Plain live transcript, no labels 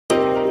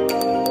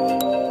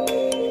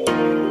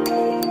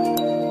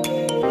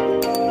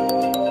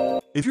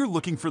If you're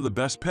looking for the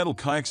best pedal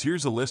kayaks,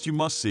 here's a list you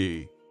must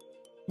see.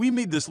 We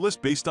made this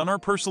list based on our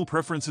personal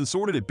preference and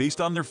sorted it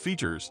based on their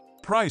features,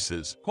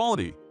 prices,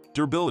 quality,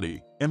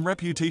 durability, and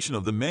reputation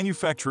of the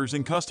manufacturers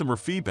and customer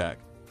feedback.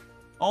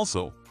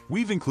 Also,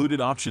 we've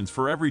included options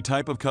for every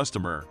type of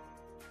customer.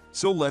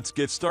 So let's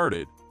get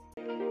started.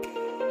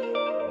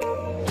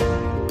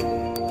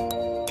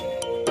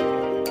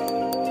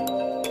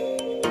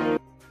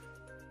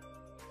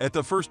 At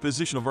the first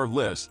position of our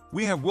list,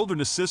 we have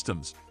Wilderness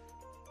Systems.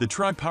 The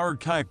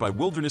tri-powered kayak by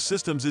Wilderness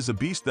Systems is a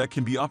beast that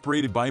can be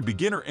operated by a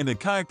beginner and a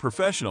kayak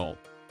professional.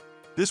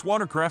 This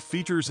watercraft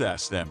features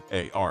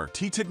SMART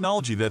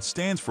technology that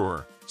stands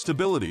for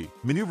stability,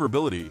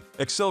 maneuverability,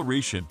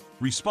 acceleration,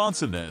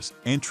 responsiveness,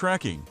 and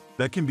tracking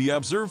that can be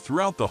observed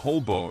throughout the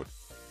whole boat.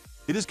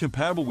 It is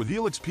compatible with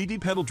Helix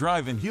PD pedal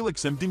drive and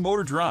Helix MD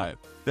motor drive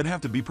that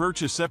have to be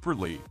purchased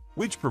separately,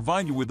 which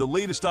provide you with the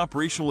latest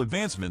operational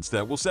advancements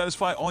that will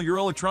satisfy all your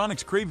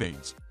electronics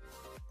cravings.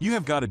 You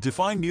have got a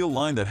defined kneel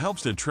line that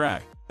helps to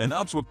track, an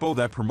upsweep bow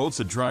that promotes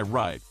a dry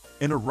ride,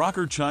 and a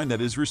rocker chine that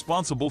is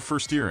responsible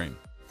for steering.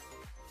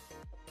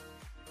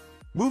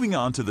 Moving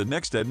on to the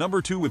next at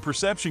number 2 with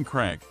Perception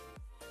Crank.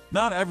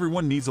 Not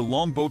everyone needs a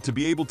long boat to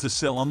be able to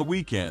sail on the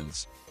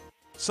weekends.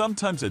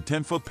 Sometimes a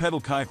 10-foot pedal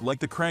kayak like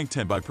the Crank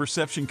 10 by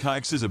Perception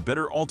Kayaks is a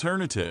better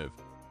alternative.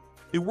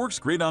 It works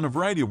great on a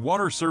variety of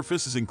water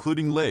surfaces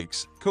including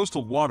lakes,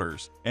 coastal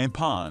waters, and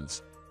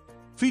ponds.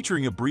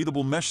 Featuring a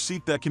breathable mesh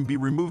seat that can be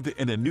removed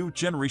and a new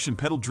generation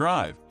pedal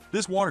drive,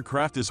 this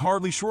watercraft is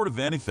hardly short of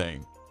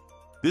anything.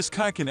 This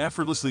kayak can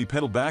effortlessly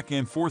pedal back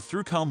and forth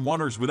through calm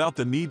waters without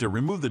the need to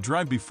remove the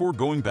drive before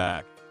going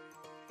back.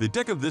 The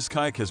deck of this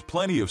kayak has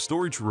plenty of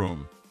storage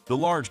room. The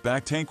large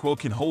back tank well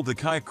can hold a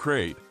kayak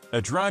crate,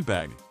 a dry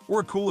bag,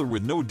 or a cooler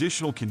with no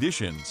additional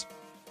conditions.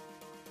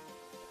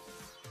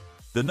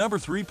 The number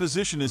 3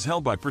 position is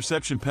held by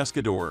Perception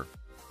Pescador.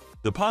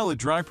 The Pilot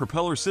dry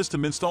propeller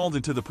system installed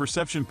into the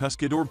Perception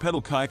Pescador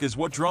pedal kayak is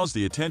what draws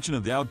the attention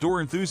of the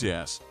outdoor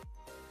enthusiasts.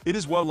 It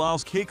is what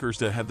allows kayakers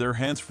to have their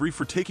hands free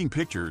for taking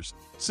pictures,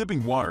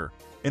 sipping water,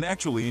 and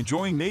actually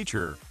enjoying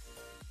nature.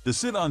 The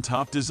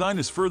sit-on-top design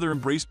is further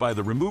embraced by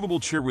the removable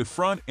chair with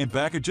front and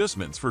back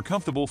adjustments for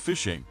comfortable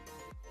fishing.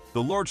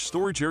 The large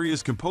storage area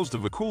is composed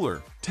of a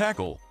cooler,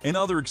 tackle, and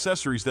other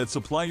accessories that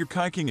supply your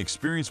kayaking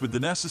experience with the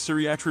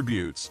necessary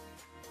attributes.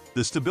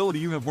 The stability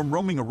you have when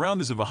roaming around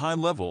is of a high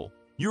level.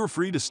 You are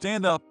free to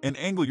stand up and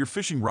angle your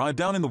fishing rod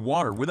down in the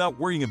water without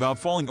worrying about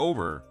falling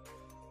over.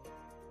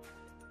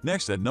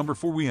 Next at number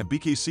 4 we have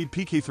BKC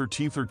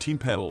PK13 13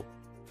 pedal.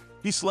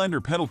 The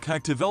slender pedal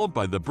kayak developed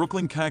by the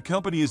Brooklyn Kayak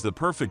Company is the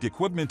perfect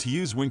equipment to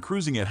use when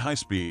cruising at high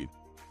speed.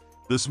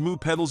 The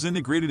smooth pedals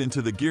integrated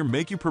into the gear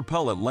make you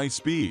propel at light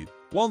speed,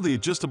 while the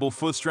adjustable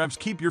foot straps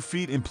keep your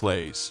feet in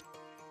place.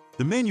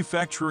 The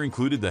manufacturer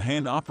included the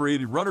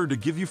hand-operated rudder to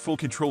give you full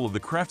control of the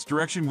craft's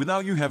direction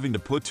without you having to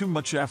put too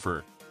much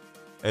effort.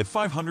 At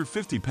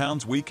 550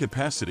 pounds weight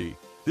capacity,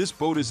 this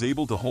boat is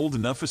able to hold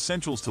enough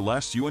essentials to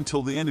last you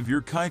until the end of your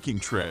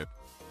kayaking trip.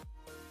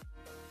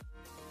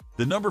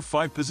 The number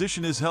 5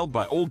 position is held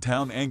by Old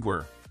Town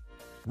Angler.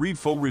 Read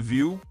full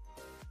review.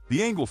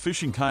 The Angle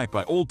Fishing Kayak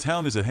by Old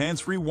Town is a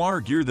hands-free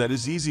water gear that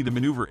is easy to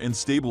maneuver and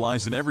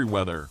stabilize in every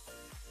weather.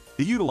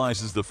 It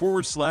utilizes the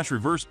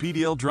forward/reverse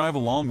PDL drive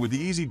along with the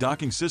easy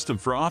docking system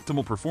for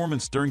optimal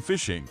performance during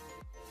fishing.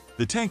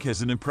 The tank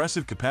has an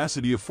impressive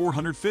capacity of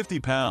 450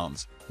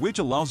 pounds, which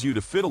allows you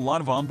to fit a lot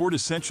of onboard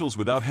essentials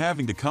without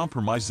having to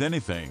compromise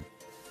anything.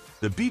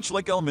 The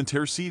beach-like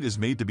Elementaire seat is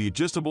made to be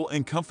adjustable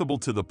and comfortable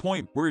to the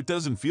point where it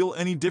doesn't feel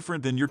any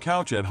different than your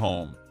couch at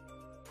home.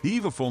 The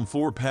EvaFoam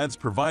floor pads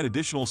provide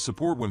additional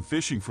support when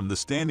fishing from the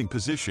standing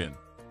position.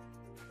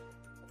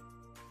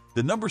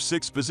 The number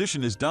 6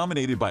 position is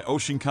dominated by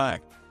Ocean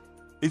Kayak.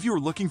 If you are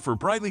looking for a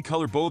brightly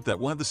colored boat that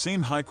will have the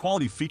same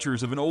high-quality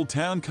features of an Old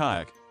Town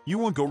kayak, you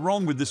won't go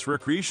wrong with this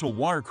recreational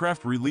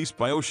watercraft released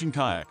by Ocean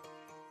Kayak.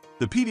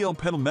 The PDL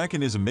pedal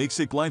mechanism makes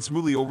it glide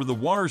smoothly over the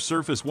water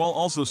surface while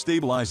also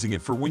stabilizing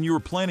it for when you are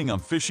planning on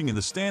fishing in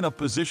the stand-up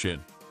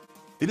position.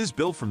 It is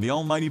built from the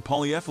almighty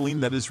polyethylene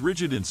that is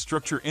rigid in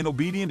structure and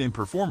obedient in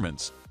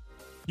performance.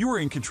 You are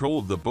in control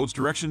of the boat's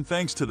direction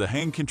thanks to the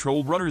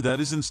hand-controlled rudder that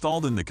is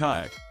installed in the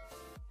kayak.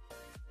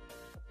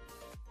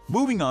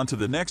 Moving on to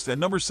the next at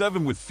number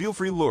 7 with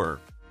Feelfree Lure.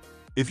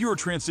 If you are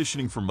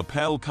transitioning from a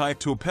paddle kayak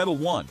to a pedal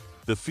one,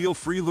 the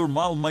Feelfree Lure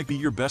model might be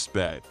your best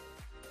bet.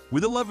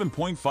 With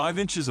 11.5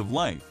 inches of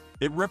length,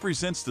 it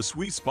represents the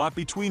sweet spot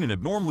between an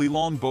abnormally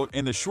long boat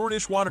and a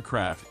shortish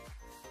watercraft.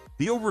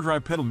 The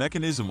overdrive pedal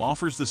mechanism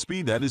offers the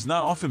speed that is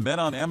not often met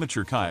on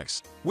amateur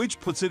kayaks, which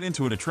puts it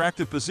into an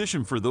attractive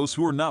position for those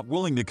who are not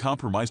willing to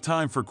compromise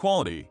time for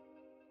quality.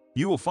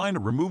 You will find a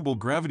removable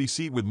gravity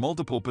seat with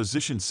multiple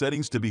position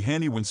settings to be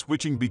handy when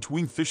switching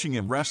between fishing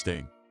and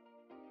resting.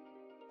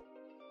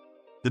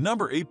 The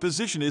number 8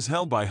 position is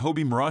held by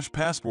Hobie Mirage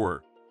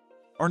Passport.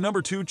 Our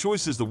number 2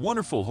 choice is the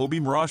wonderful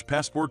Hobie Mirage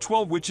Passport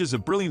 12, which is a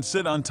brilliant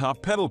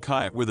sit-on-top pedal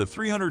kayak with a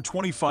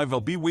 325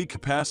 lb weight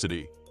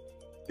capacity.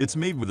 It's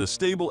made with a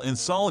stable and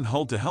solid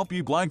hull to help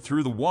you glide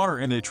through the water,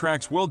 and it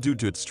tracks well due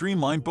to its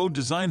streamlined boat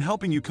design,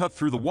 helping you cut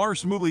through the water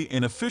smoothly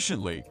and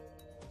efficiently.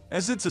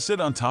 As it's a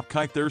sit-on-top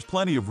kayak, there's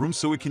plenty of room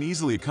so it can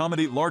easily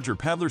accommodate larger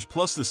paddlers,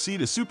 plus the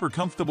seat is super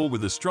comfortable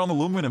with a strong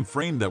aluminum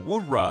frame that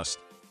won't rust.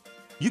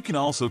 You can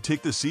also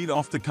take the seat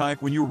off the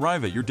kayak when you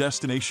arrive at your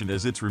destination,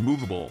 as it's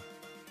removable.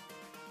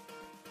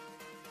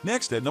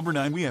 Next, at number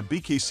 9, we have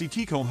BKC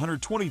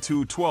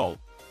PK13.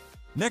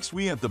 Next,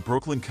 we have the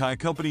Brooklyn Kayak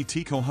Company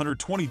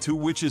PK13,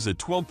 which is a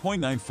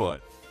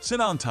 12.9-foot,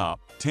 sit-on-top,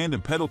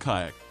 tandem pedal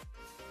kayak.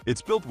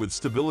 It's built with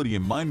stability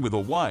in mind, with a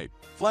wide,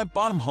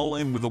 flat-bottom hull,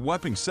 and with a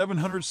whopping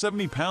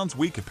 770 pounds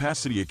weight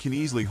capacity, it can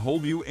easily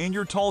hold you and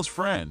your tallest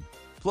friend,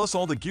 plus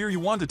all the gear you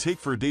want to take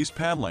for a day's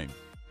paddling.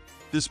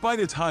 Despite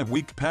its high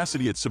weight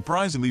capacity, it's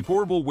surprisingly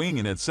portable, weighing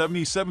in at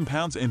 77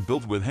 pounds and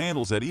built with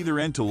handles at either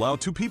end to allow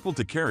 2 people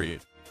to carry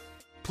it.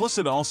 Plus,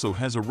 it also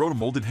has a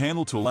rotomolded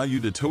handle to allow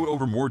you to tow it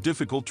over more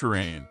difficult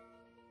terrain.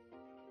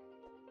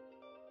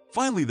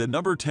 Finally, the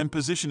number 10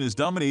 position is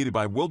dominated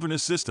by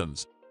Wilderness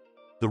Systems.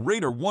 The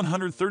Raider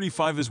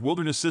 135 is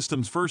Wilderness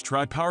Systems' first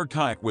tri-powered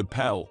kayak with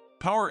paddle,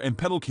 power, and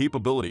pedal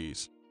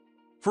capabilities.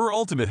 For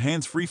ultimate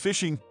hands-free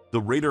fishing,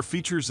 the Raider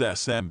features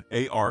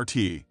SMART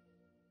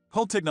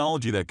hull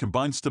technology that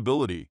combines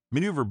stability,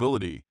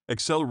 maneuverability,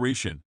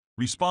 acceleration,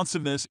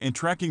 responsiveness, and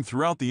tracking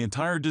throughout the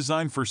entire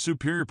design for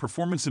superior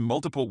performance in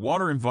multiple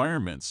water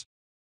environments.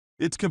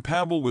 It's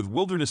compatible with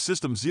Wilderness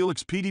Systems'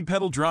 Helix PD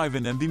pedal drive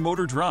and MV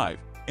motor drive,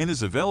 and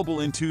is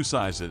available in 2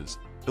 sizes,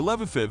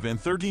 11-FIV and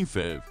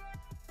 13-FIV.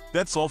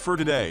 That's all for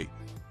today.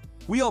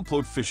 We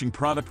upload fishing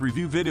product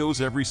review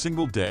videos every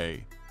single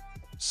day.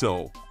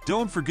 So,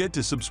 don't forget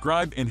to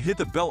subscribe and hit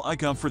the bell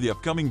icon for the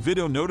upcoming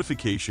video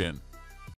notification.